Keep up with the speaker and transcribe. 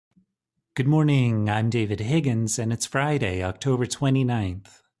Good morning, I'm David Higgins, and it's Friday, October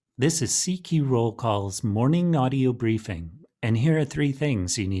 29th. This is CQ Roll Call's morning audio briefing, and here are three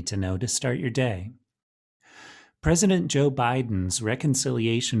things you need to know to start your day. President Joe Biden's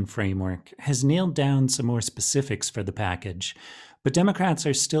reconciliation framework has nailed down some more specifics for the package, but Democrats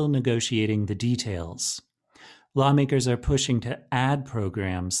are still negotiating the details. Lawmakers are pushing to add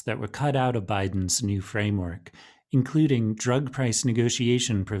programs that were cut out of Biden's new framework, including drug price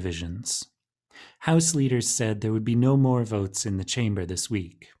negotiation provisions. House leaders said there would be no more votes in the chamber this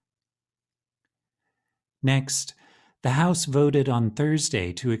week. Next, the House voted on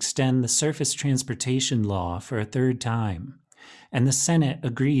Thursday to extend the surface transportation law for a third time, and the Senate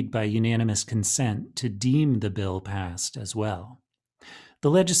agreed by unanimous consent to deem the bill passed as well. The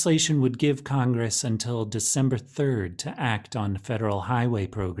legislation would give Congress until December 3rd to act on federal highway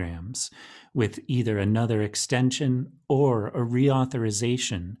programs, with either another extension or a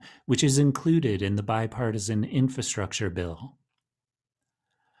reauthorization, which is included in the bipartisan infrastructure bill.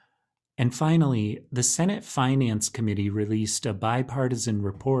 And finally, the Senate Finance Committee released a bipartisan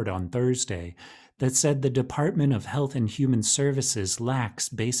report on Thursday that said the Department of Health and Human Services lacks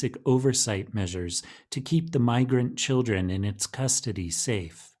basic oversight measures to keep the migrant children in its custody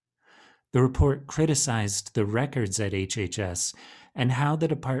safe. The report criticized the records at HHS and how the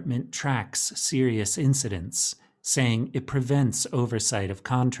department tracks serious incidents, saying it prevents oversight of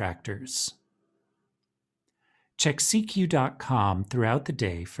contractors. Check CQ.com throughout the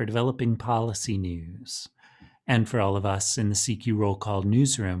day for developing policy news. And for all of us in the CQ Roll Call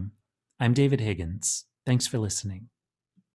newsroom, I'm David Higgins. Thanks for listening.